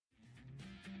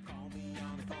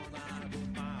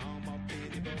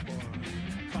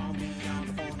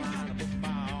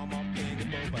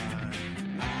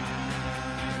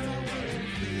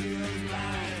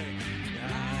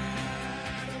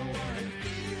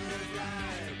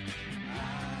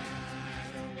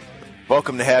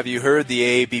Welcome to Have You Heard,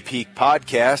 the AABP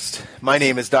podcast. My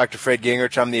name is Dr. Fred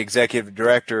Gingrich. I'm the Executive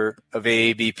Director of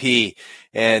AABP.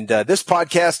 And this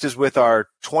podcast is with our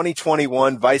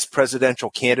 2021 Vice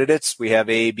Presidential candidates. We have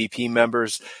AABP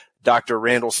members Dr.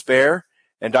 Randall Spare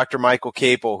and Dr. Michael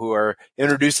Capel, who are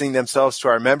introducing themselves to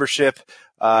our membership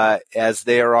as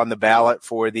they are on the ballot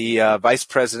for the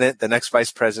the next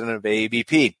Vice President of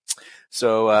AABP.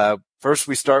 So first,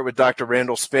 we start with Dr.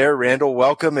 Randall Spare. Randall,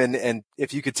 welcome, and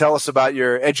if you could tell us about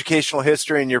your educational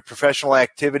history and your professional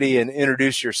activity and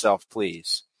introduce yourself,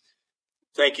 please.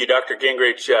 Thank you, Dr.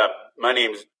 Gingrich. My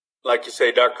name's, like you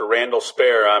say, Dr. Randall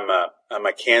Spare. I'm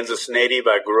a Kansas native.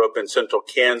 I grew up in central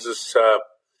Kansas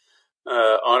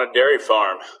on a dairy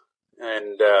farm,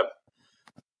 and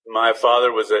my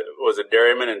father was a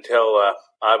dairyman until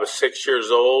I was 6 years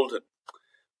old.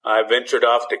 I ventured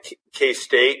off to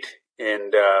K-State,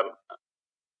 and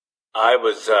I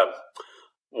was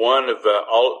one of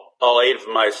all eight of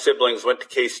my siblings went to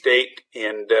K-State,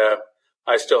 and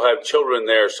I still have children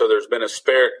there. So there's been a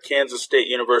Spare at Kansas State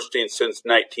University since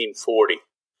 1940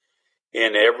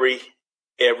 in every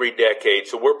decade.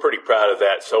 So we're pretty proud of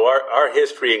that. So our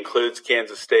history includes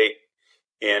Kansas State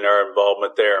and our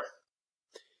involvement there.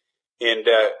 And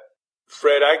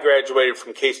Fred, I graduated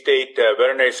from K-State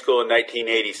Veterinary School in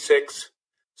 1986.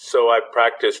 So I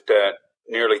practiced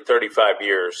nearly 35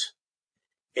 years.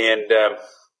 And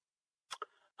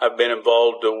I've been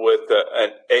involved with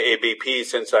an AABP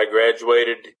since I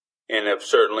graduated, and have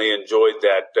certainly enjoyed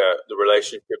that, the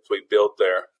relationships we built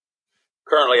there.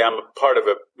 Currently, I'm a part of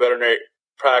a veterinary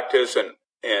practice and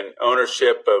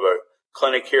ownership of a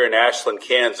clinic here in Ashland,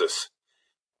 Kansas.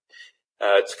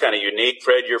 It's kind of unique.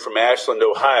 Fred, you're from Ashland,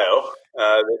 Ohio.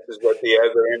 This is at the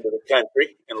other end of the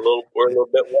country, and we're a little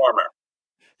bit warmer.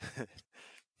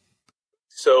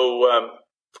 So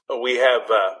we have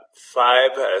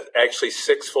actually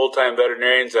six full-time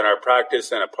veterinarians in our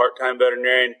practice and a part-time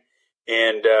veterinarian,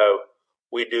 and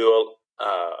we do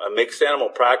a mixed animal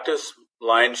practice.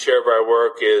 Lion's share of our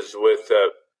work is with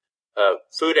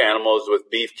food animals, with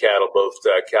beef cattle, both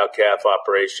cow-calf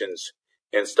operations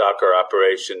and stocker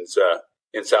operations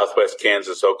in southwest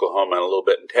Kansas, Oklahoma, and a little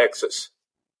bit in Texas.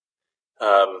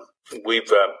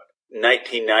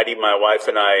 1990, my wife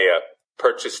and I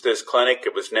purchased this clinic.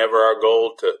 It was never our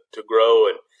goal to grow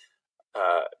and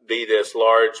be this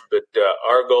large, but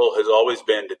our goal has always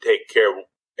been to take care of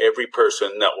every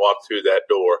person that walked through that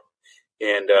door.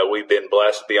 And we've been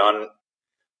blessed beyond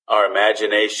our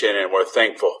imagination, and we're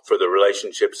thankful for the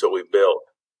relationships that we've built.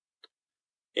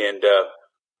 And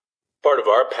part of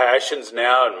our passions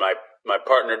now, and my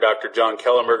partner, Dr. John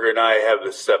Kellenberger, and I have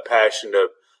this passion of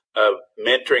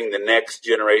mentoring the next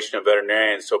generation of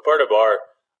veterinarians. So part of our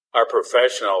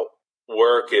professional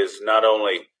work is not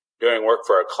only doing work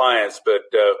for our clients, but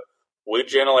we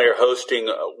generally are hosting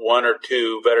one or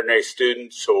two veterinary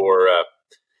students, or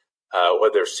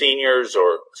whether seniors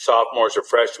or sophomores or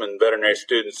freshmen veterinary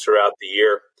students throughout the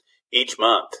year, each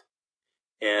month.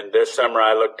 And this summer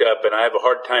I looked up, and I have a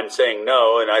hard time saying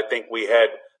no, and I think we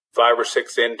had 5 or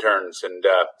 6 interns, and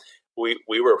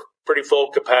we were pretty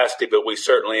full capacity, but we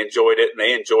certainly enjoyed it, and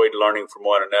they enjoyed learning from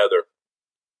one another.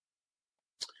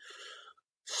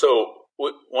 So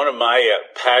one of my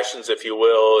passions, if you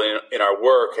will, in our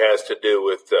work has to do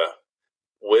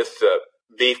with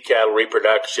beef cattle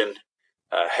reproduction,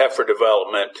 heifer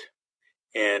development,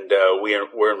 and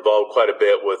we're involved quite a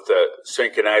bit with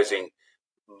synchronizing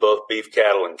both beef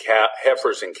cattle and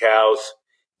heifers and cows,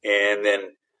 and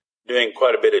then doing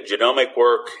quite a bit of genomic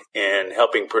work and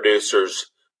helping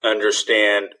producers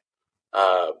understand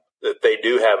that they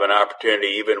do have an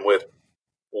opportunity, even with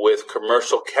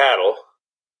commercial cattle,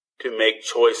 to make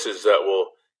choices that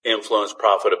will influence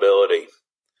profitability.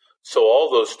 So all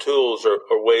those tools are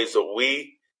ways that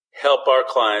we help our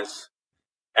clients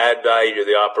add value to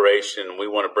the operation, and we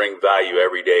want to bring value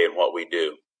every day in what we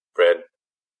do. Fred?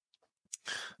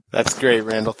 That's great,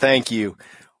 Randall. Thank you.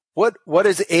 What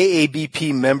has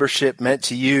AABP membership meant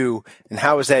to you, and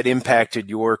how has that impacted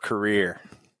your career?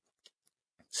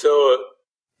 So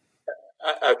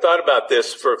I thought about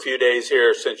this for a few days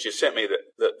here since you sent me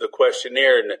the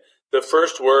questionnaire, and the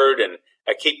first word, and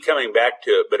I keep coming back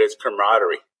to it, but it's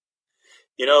camaraderie.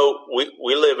 You know,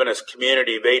 we live in a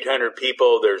community of 800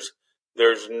 people. There's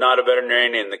not a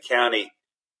veterinarian in the county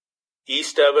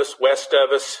east of us, west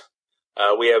of us.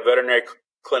 We have veterinary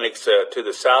clinics to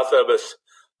the south of us.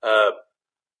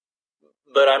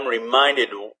 But I'm reminded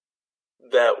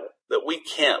that we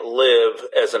can't live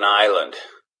as an island.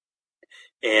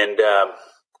 And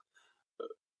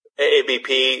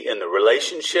AABP and the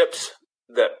relationships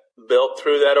that built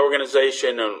through that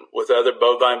organization and with other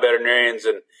bovine veterinarians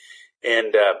and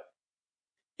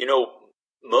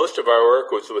most of our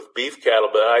work was with beef cattle,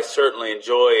 but I certainly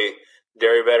enjoy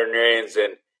dairy veterinarians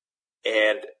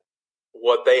and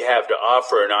what they have to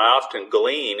offer. And I often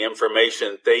glean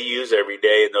information that they use every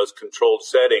day in those controlled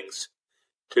settings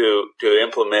to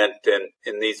implement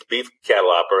in these beef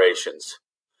cattle operations.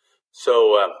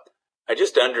 So I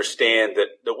just understand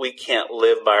that we can't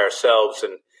live by ourselves,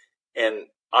 and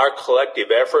our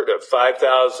collective effort of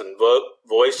 5,000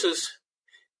 voices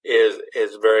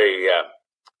is very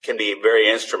can be very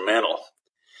instrumental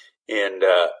in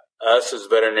us as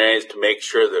veterinarians to make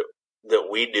sure that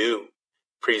we do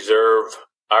preserve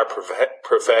our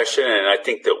profession, and I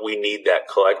think that we need that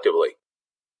collectively.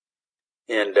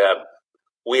 And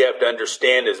we have to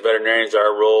understand as veterinarians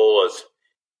our role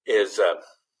is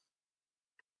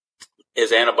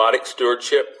antibiotic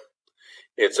stewardship.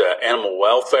 It's animal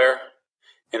welfare,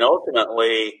 and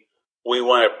ultimately we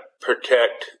want to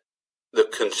protect the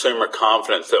consumer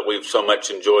confidence that we've so much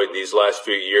enjoyed these last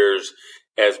few years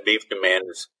as beef demand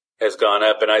has gone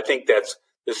up. And I think that's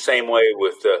the same way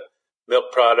with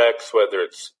milk products, whether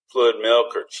it's fluid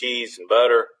milk or cheese and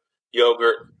butter,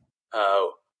 yogurt.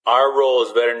 Our role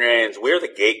as veterinarians, we're the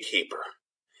gatekeeper,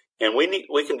 and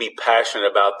we can be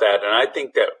passionate about that. And I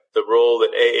think that the role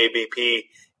that AABP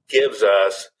gives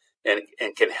us and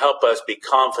can help us be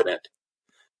confident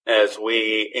as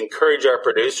we encourage our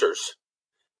producers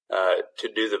to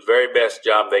do the very best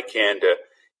job they can to,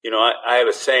 I have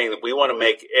a saying that we want to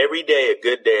make every day a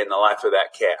good day in the life of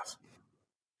that calf.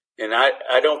 And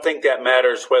I don't think that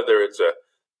matters whether it's a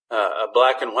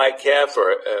black and white calf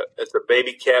or it's a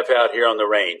baby calf out here on the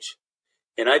range.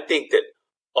 And I think that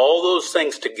all those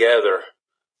things together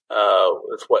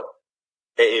is what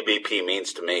AABP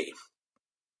means to me.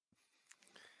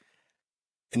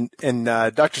 And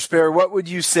Dr. Spare, what would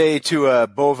you say to a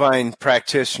bovine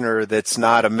practitioner that's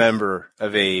not a member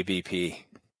of AABP?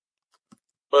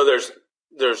 Well,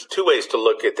 there's two ways to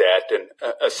look at that. And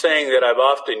a saying that I've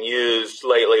often used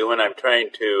lately when I'm trying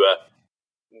to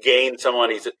gain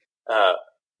somebody's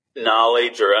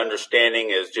knowledge or understanding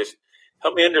is just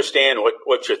help me understand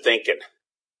what you're thinking.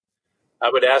 I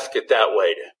would ask it that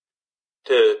way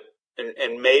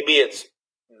and maybe it's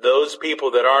those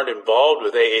people that aren't involved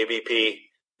with AABP.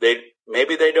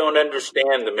 Maybe they don't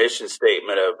understand the mission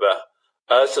statement of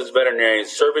us as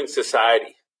veterinarians serving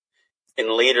society and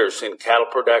leaders in cattle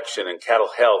production and cattle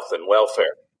health and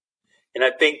welfare. And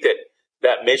I think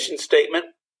that mission statement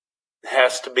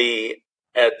has to be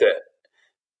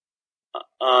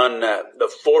on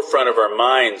the forefront of our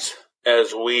minds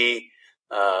as we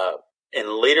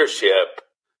in leadership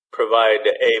provide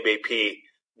AABP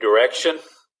direction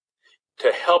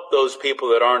to help those people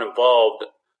that aren't involved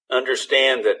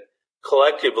understand that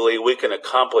collectively we can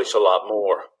accomplish a lot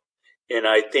more. And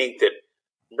I think that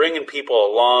bringing people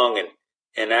along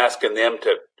and asking them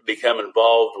to become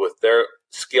involved with their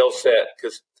skill set,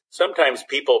 because sometimes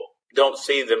people don't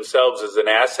see themselves as an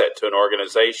asset to an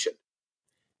organization.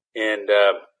 And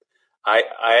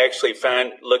I actually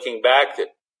found, looking back, that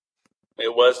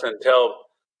it wasn't until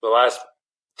the last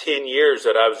 10 years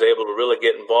that I was able to really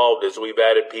get involved as we've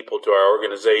added people to our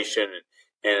organization,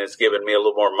 and it's given me a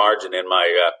little more margin in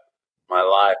my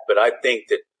life. But I think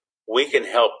that we can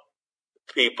help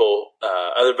people,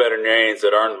 other veterinarians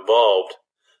that aren't involved,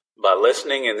 by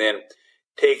listening and then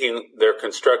taking their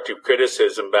constructive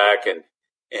criticism back and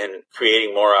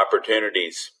creating more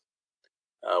opportunities.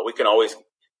 We can always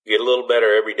get a little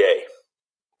better every day.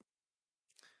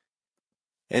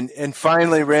 And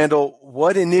finally, Randall,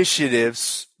 what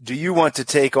initiatives do you want to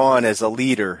take on as a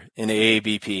leader in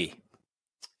AABP?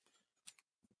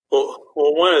 Well,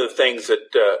 one of the things that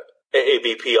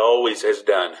AABP always has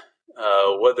done,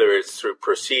 whether it's through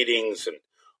proceedings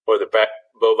or the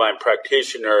bovine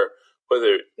practitioner,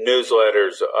 whether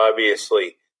newsletters,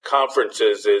 obviously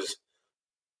conferences, is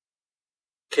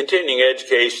continuing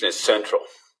education is central.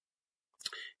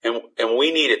 And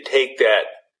we need to take that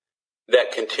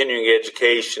continuing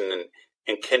education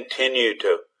and continue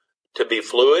to be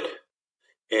fluid.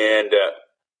 And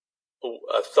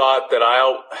a thought that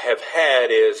I have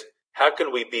had is, how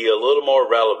can we be a little more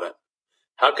relevant?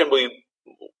 How can we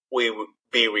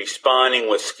be responding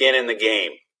with skin in the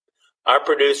game? Our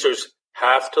producers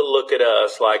have to look at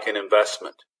us like an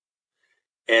investment.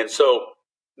 And so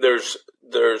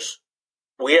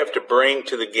we have to bring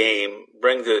to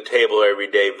the table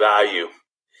every day value.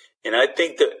 And I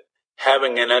think that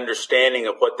having an understanding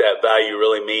of what that value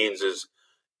really means is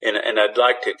and I'd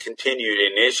like to continue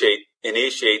to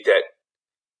initiate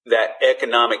that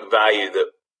economic value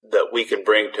that we can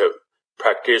bring to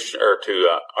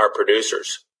our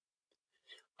producers.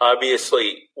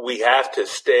 Obviously, we have to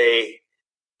stay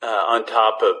on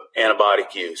top of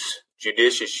antibiotic use,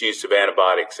 judicious use of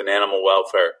antibiotics and animal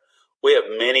welfare. We have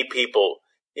many people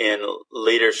in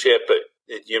leadership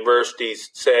at universities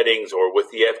settings or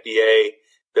with the FDA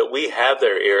that we have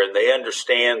their ear, and they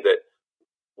understand that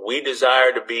we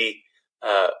desire to be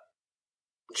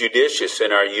judicious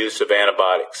in our use of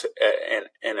antibiotics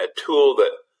and a tool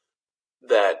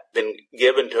that been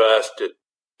given to us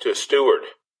to steward.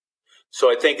 So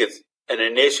I think it's an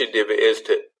initiative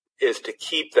is to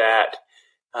keep that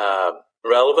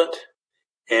relevant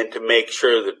and to make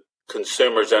sure that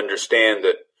consumers understand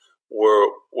that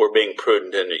we're being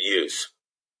prudent in the use.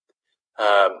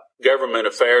 Government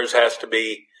affairs has to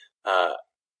be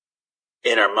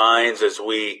in our minds as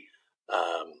we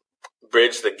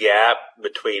bridge the gap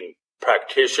between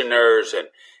practitioners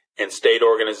and state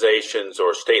organizations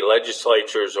or state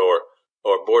legislatures or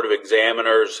board of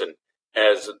examiners, and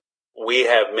as we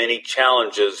have many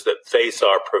challenges that face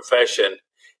our profession,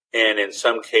 and in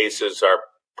some cases our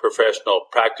professional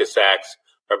practice acts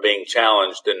are being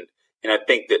challenged, and I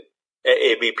think that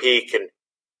AABP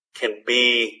can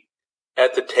be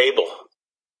at the table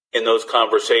in those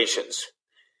conversations,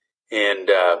 and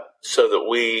so that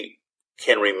we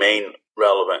can remain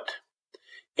relevant.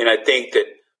 And I think that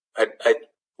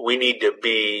we need to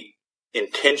be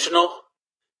intentional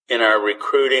in our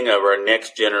recruiting of our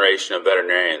next generation of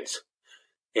veterinarians.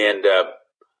 And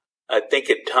I think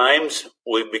at times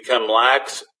we've become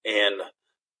lax and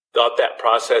thought that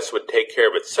process would take care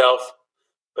of itself.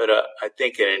 But I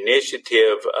think an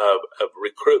initiative of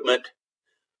recruitment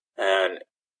and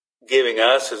giving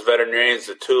us as veterinarians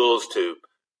the tools to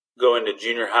go into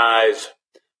junior highs,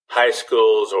 high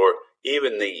schools, or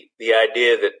even the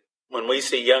idea that when we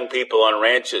see young people on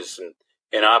ranches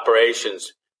and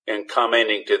operations and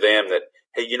commenting to them that,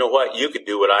 hey, you know what, you could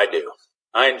do what I do.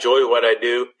 I enjoy what I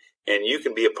do, and you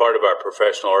can be a part of our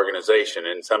professional organization.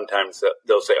 And sometimes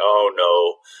they'll say, oh,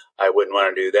 no, I wouldn't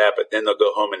want to do that. But then they'll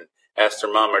go home and ask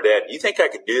their mom or dad, you think I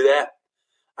could do that?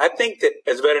 I think that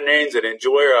as veterinarians that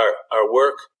enjoy our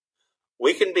work,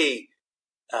 we can be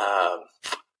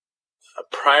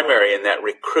primary in that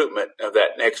recruitment of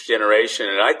that next generation.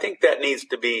 And I think that needs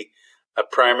to be a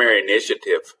primary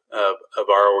initiative of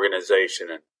our organization.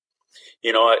 And,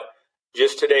 you know,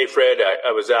 just today, Fred,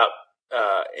 I was out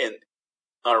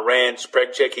on a ranch,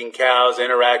 spread checking cows,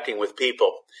 interacting with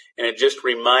people. And it just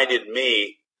reminded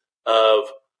me of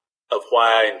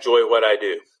why I enjoy what I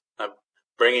do. I'm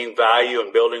bringing value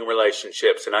and building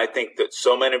relationships. And I think that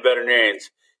so many veterinarians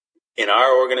in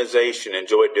our organization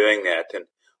enjoy doing that. And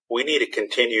we need to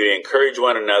continue to encourage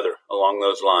one another along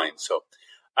those lines. So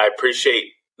I appreciate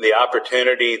the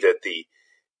opportunity that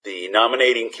the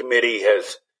nominating committee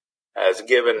has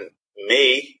given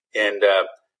me, and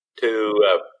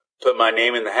to put my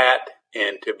name in the hat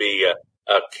and to be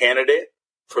a candidate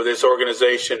for this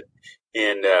organization.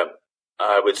 And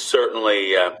I would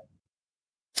certainly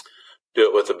do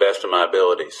it with the best of my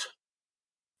abilities.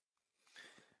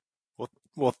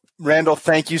 Well, Randall,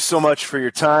 thank you so much for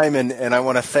your time. And I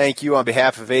want to thank you on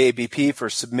behalf of AABP for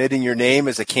submitting your name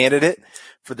as a candidate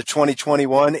for the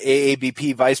 2021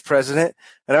 AABP Vice President.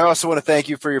 And I also want to thank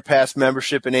you for your past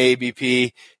membership in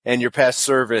AABP and your past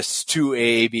service to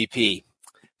AABP.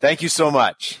 Thank you so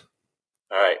much.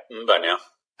 All right. Bye now.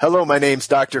 Hello, my name's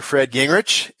Dr. Fred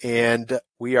Gingrich, and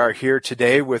we are here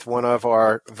today with one of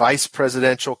our vice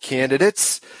presidential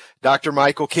candidates, Dr.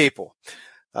 Michael Capel.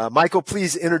 Michael,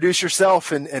 please introduce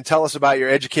yourself and tell us about your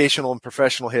educational and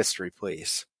professional history,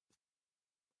 please.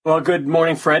 Well, good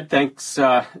morning, Fred. Thanks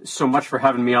so much for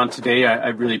having me on today. I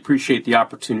really appreciate the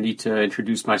opportunity to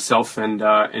introduce myself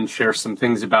and share some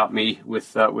things about me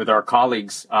with our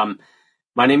colleagues.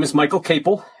 My name is Michael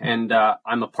Capel, and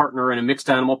I'm a partner in a mixed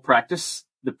animal practice,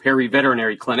 the Perry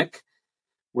Veterinary Clinic.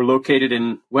 We're located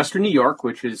in Western New York,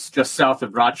 which is just south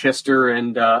of Rochester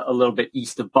and a little bit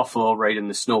east of Buffalo, right in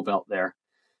the snow belt there.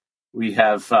 We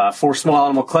have 4 small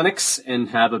animal clinics and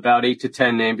have about 8 to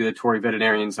 10 ambulatory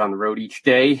veterinarians on the road each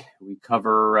day. We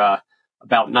cover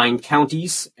about 9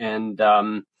 counties and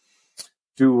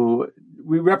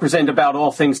we represent about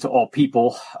all things to all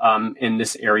people in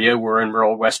this area. We're in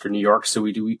rural Western New York, so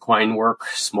we do equine work,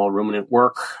 small ruminant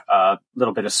work, a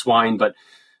little bit of swine, but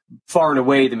far and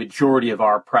away the majority of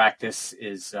our practice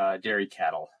is dairy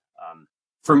cattle.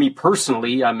 For me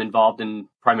personally, I'm involved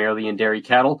primarily in dairy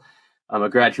cattle. I'm a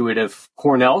graduate of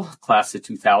Cornell, class of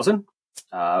 2000.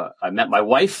 I met my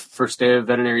wife first day of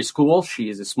veterinary school. She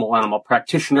is a small animal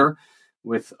practitioner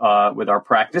with our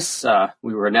practice.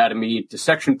 We were anatomy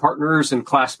dissection partners and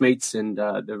classmates, and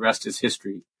the rest is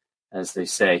history, as they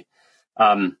say.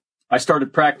 I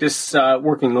started practice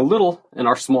working a little in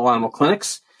our small animal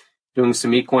clinics, doing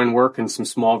some equine work and some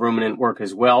small ruminant work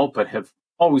as well, but have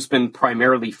always been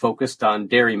primarily focused on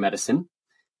dairy medicine.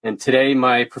 And today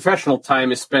my professional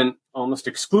time is spent almost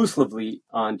exclusively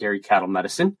on dairy cattle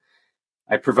medicine.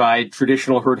 I provide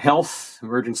traditional herd health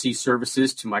emergency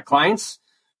services to my clients,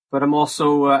 but I'm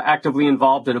also actively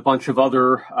involved in a bunch of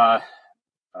other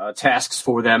tasks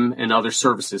for them and other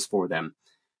services for them.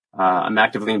 I'm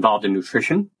actively involved in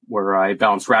nutrition, where I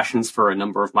balance rations for a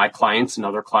number of my clients and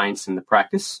other clients in the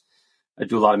practice. I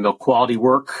do a lot of milk quality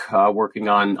work, working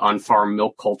on on-farm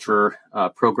milk culture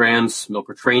programs,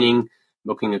 milker training,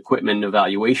 milking equipment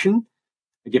evaluation.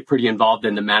 I get pretty involved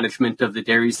in the management of the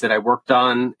dairies that I worked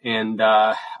on, and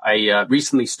I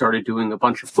recently started doing a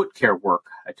bunch of foot care work.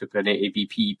 I took an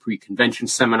AABP pre-convention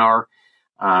seminar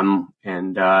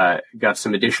and got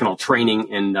some additional training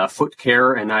in foot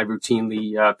care, and I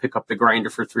routinely pick up the grinder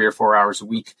for 3 or 4 hours a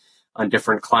week on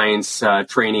different clients,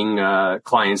 training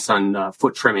clients on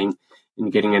foot trimming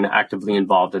and getting actively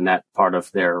involved in that part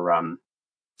of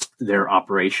their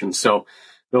operation. So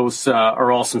those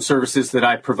are all some services that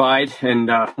I provide. And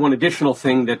one additional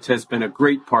thing that has been a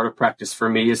great part of practice for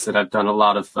me is that I've done a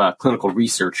lot of clinical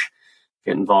research,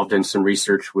 get involved in some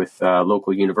research with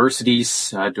local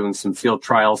universities, doing some field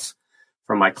trials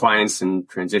for my clients in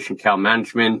transition cow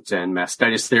management and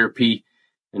mastitis therapy,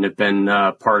 and have been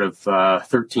part of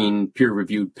 13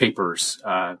 peer-reviewed papers,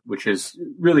 which has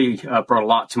really brought a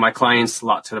lot to my clients, a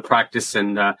lot to the practice,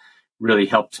 and really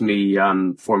helped me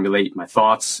formulate my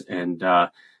thoughts and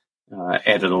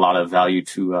added a lot of value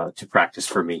to practice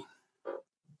for me.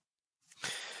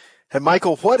 And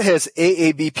Michael, what has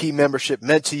AABP membership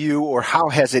meant to you, or how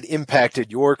has it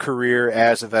impacted your career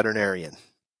as a veterinarian?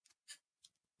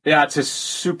 Yeah, it's a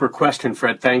super question,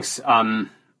 Fred. Thanks.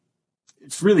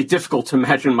 It's really difficult to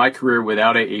imagine my career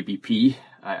without AABP.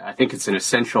 I think it's an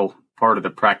essential part of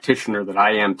the practitioner that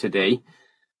I am today.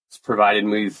 It's provided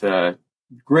me with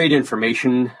great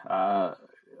information,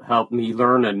 helped me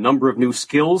learn a number of new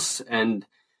skills, and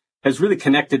has really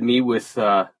connected me with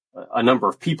a number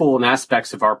of people and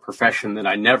aspects of our profession that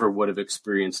I never would have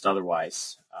experienced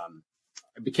otherwise.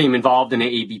 I became involved in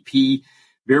AABP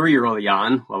very early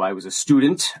on while I was a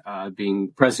student,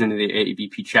 being president of the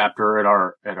AABP chapter at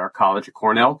our college at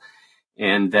Cornell,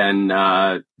 and then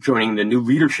joining the new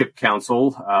leadership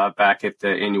council back at the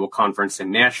annual conference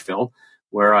in Nashville,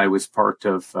 where I was part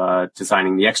of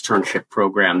designing the externship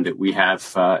program that we have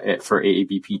for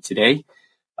AABP today.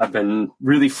 I've been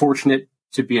really fortunate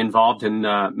to be involved in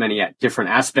many different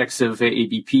aspects of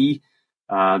AABP,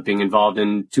 being involved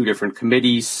in 2 different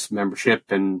committees,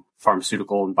 membership in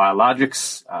pharmaceutical and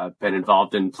biologics. Been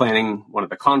involved in planning one of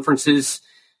the conferences,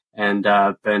 and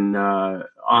been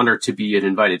honored to be an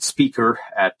invited speaker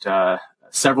at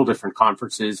several different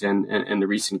conferences and the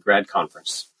recent grad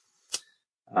conference.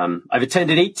 I've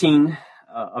attended 18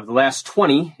 of the last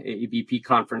 20 AABP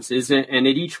conferences, and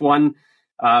at each one,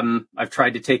 I've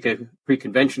tried to take a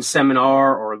pre-convention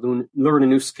seminar or learn a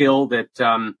new skill that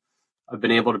I've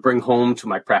been able to bring home to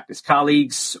my practice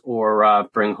colleagues or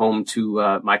bring home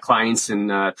to my clients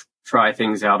and try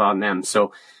things out on them.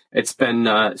 So it's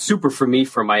been super for me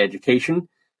for my education.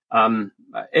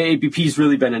 AABP has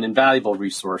really been an invaluable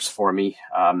resource for me.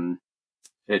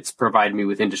 It's provided me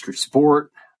with industry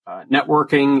support,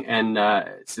 networking, and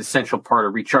it's an essential part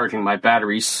of recharging my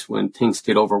batteries when things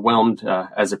get overwhelmed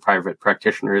as a private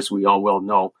practitioner, as we all well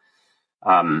know.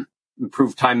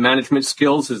 Improved time management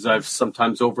skills, as I've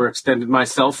sometimes overextended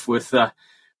myself with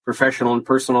professional and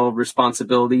personal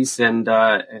responsibilities, and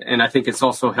I think it's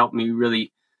also helped me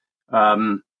really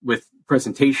with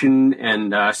presentation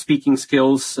and speaking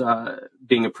skills,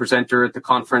 being a presenter at the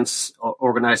conference,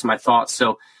 organize my thoughts.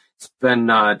 So it's been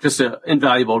just an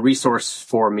invaluable resource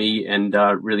for me, and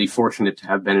really fortunate to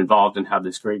have been involved and have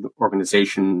this great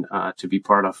organization to be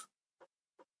part of.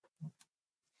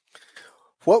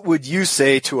 What would you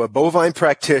say to a bovine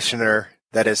practitioner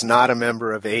that is not a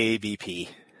member of AABP?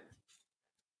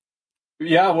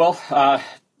 Yeah, well,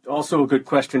 also a good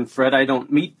question, Fred. I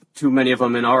don't meet too many of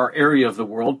them in our area of the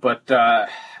world, but I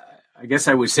guess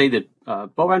I would say that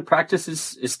bovine practice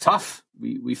is tough.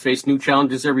 We face new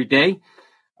challenges every day.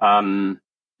 And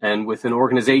with an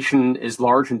organization as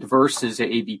large and diverse as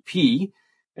AABP,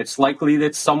 it's likely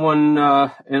that someone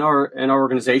in our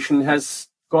organization has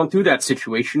gone through that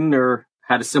situation or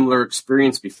had a similar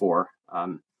experience before.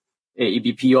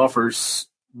 AABP offers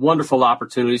wonderful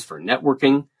opportunities for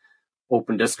networking,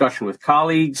 open discussion with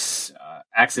colleagues,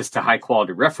 access to high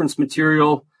quality reference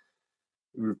material,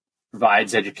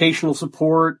 provides educational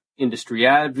support, industry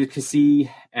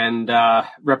advocacy, and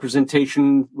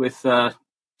representation with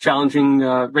challenging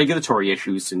regulatory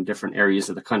issues in different areas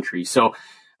of the country. So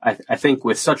I think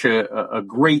with such a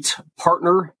great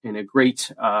partner and a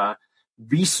great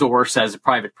resource as a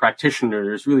private practitioner,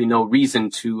 there's really no reason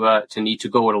to need to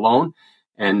go it alone.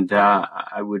 And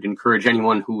I would encourage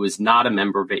anyone who is not a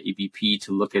member of AABP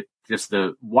to look at just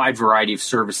the wide variety of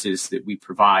services that we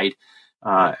provide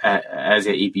as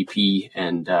AABP.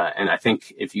 And I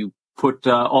think if you put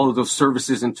all of those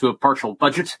services into a partial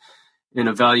budget and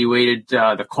evaluated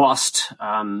the cost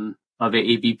of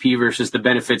AABP versus the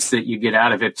benefits that you get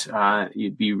out of it,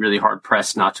 you'd be really hard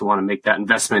pressed not to want to make that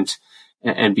investment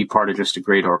and be part of just a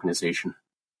great organization.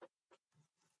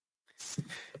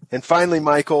 And finally,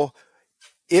 Michael,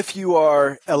 if you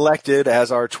are elected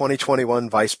as our 2021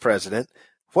 vice president,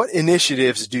 what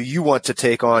initiatives do you want to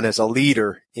take on as a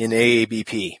leader in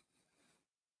AABP?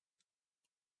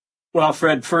 Well,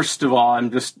 Fred, first of all,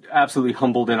 I'm just absolutely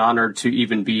humbled and honored to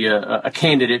even be a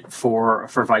candidate for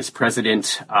vice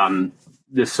president.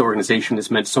 This organization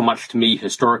has meant so much to me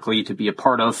historically to be a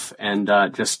part of, and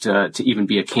just to even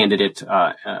be a candidate,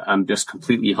 I'm just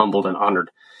completely humbled and honored.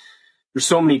 There's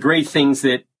so many great things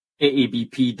that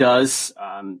AABP does,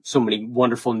 so many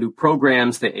wonderful new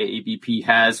programs that AABP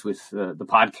has with the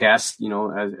podcast,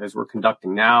 as we're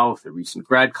conducting now, the recent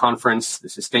grad conference, the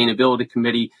sustainability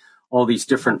committee, all these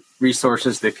different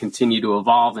resources that continue to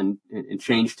evolve and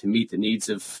change to meet the needs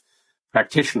of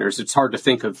practitioners. It's hard to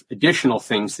think of additional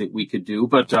things that we could do,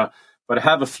 but I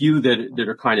have a few that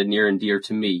are kind of near and dear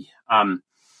to me.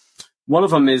 One of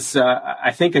them is,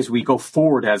 I think as we go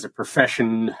forward as a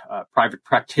profession, private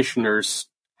practitioners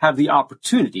have the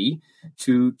opportunity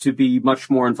to be much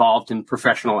more involved in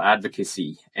professional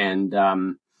advocacy. And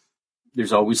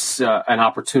there's always an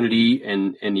opportunity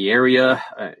in the area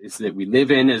that we live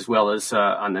in, as well as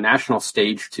on the national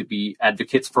stage, to be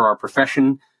advocates for our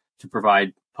profession, to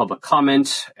provide public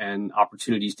comment and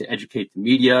opportunities to educate the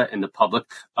media and the public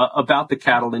about the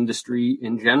cattle industry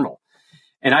in general.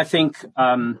 And I think,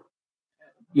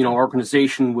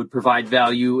 organization would provide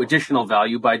additional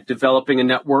value by developing a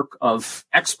network of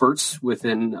experts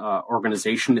within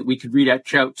organization that we could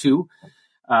reach out to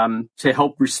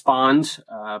help respond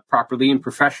properly and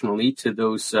professionally to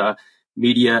those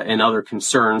media and other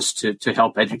concerns to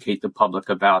help educate the public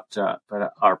about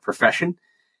our profession.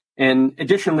 And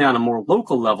additionally, on a more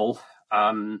local level,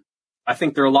 I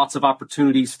think there are lots of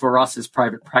opportunities for us as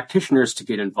private practitioners to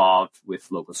get involved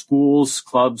with local schools,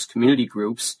 clubs, community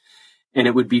groups. And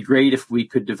it would be great if we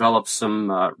could develop some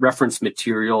reference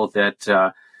material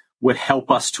that would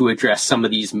help us to address some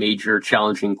of these major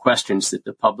challenging questions that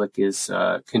the public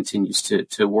continues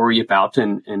to worry about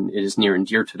and is near and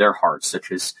dear to their hearts,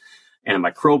 such as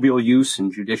antimicrobial use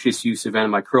and judicious use of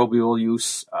antimicrobial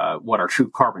use, what our true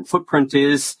carbon footprint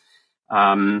is,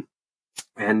 and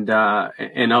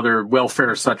other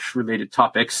welfare such related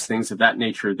topics, things of that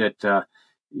nature that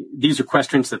these are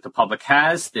questions that the public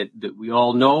has that we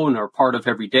all know and are part of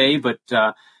every day. But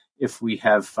if we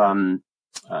have some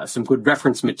good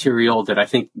reference material, that I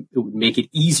think it would make it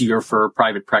easier for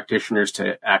private practitioners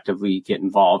to actively get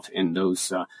involved in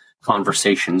those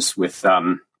conversations with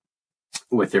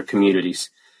their communities.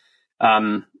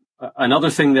 Another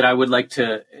thing that I would like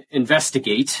to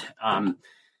investigate,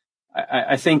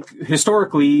 I think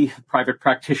historically private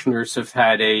practitioners have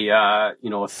had a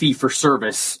fee for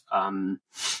service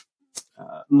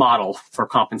model for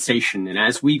compensation. And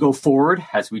as we go forward,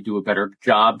 as we do a better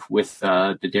job with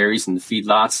the dairies and the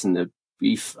feedlots and the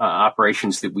beef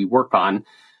operations that we work on,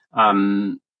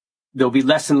 there'll be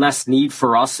less and less need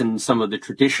for us in some of the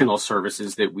traditional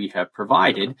services that we have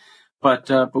provided. But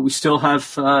we still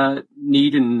have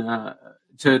need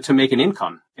to make an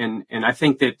income. And I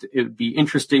think that it would be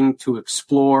interesting to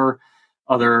explore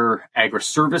other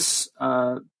agri-service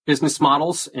business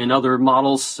models and other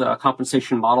models,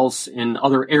 compensation models in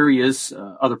other areas,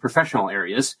 other professional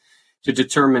areas, to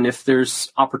determine if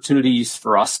there's opportunities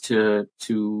for us to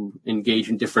engage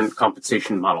in different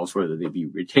compensation models, whether they be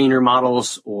retainer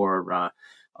models or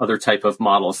other type of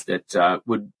models that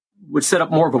would set up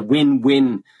more of a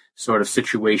win-win sort of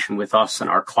situation with us and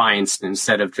our clients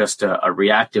instead of just a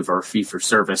reactive or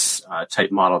fee-for-service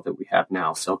type model that we have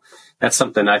now. So that's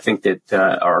something I think that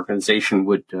our organization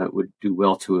would do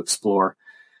well to explore.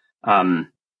 And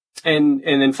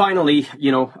then finally,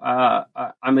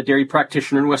 I'm a dairy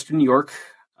practitioner in Western New York.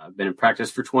 I've been in practice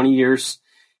for 20 years,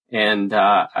 and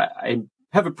I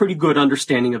have a pretty good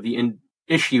understanding of the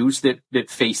issues that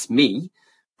face me.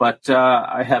 But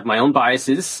I have my own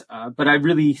biases, but I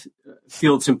really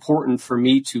feel it's important for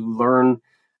me to learn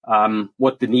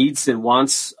what the needs and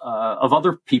wants of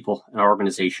other people in our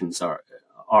organizations are.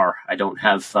 I don't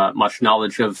have much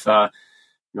knowledge of the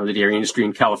dairy industry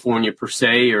in California per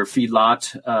se, or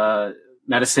feedlot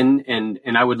medicine,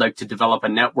 and I would like to develop a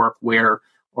network where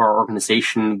our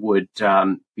organization would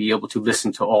be able to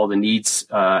listen to all the needs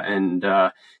and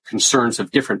concerns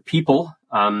of different people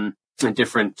and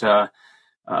different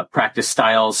practice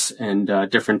styles and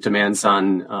different demands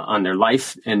on their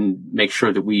life, and make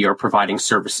sure that we are providing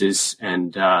services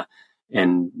and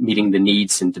meeting the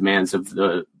needs and demands of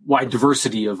the wide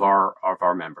diversity of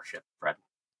our membership. Fred.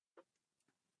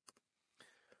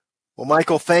 Well,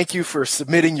 Michael, thank you for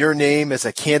submitting your name as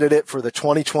a candidate for the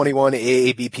 2021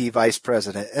 AABP Vice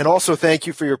President, and also thank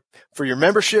you for your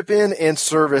membership in and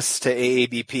service to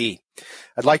AABP.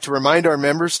 I'd like to remind our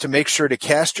members to make sure to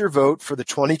cast your vote for the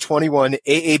 2021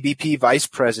 AABP Vice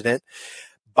President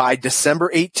by December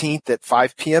 18th at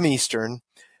 5 p.m. Eastern.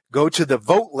 Go to the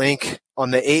vote link on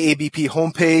the AABP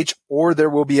homepage, or there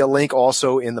will be a link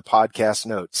also in the podcast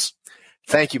notes.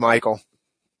 Thank you, Michael.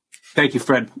 Thank you,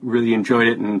 Fred. Really enjoyed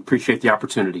it and appreciate the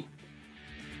opportunity.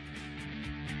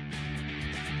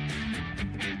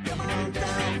 Come on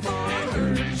down for a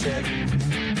herd check.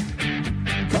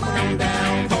 Come on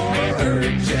down for a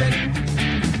herd check.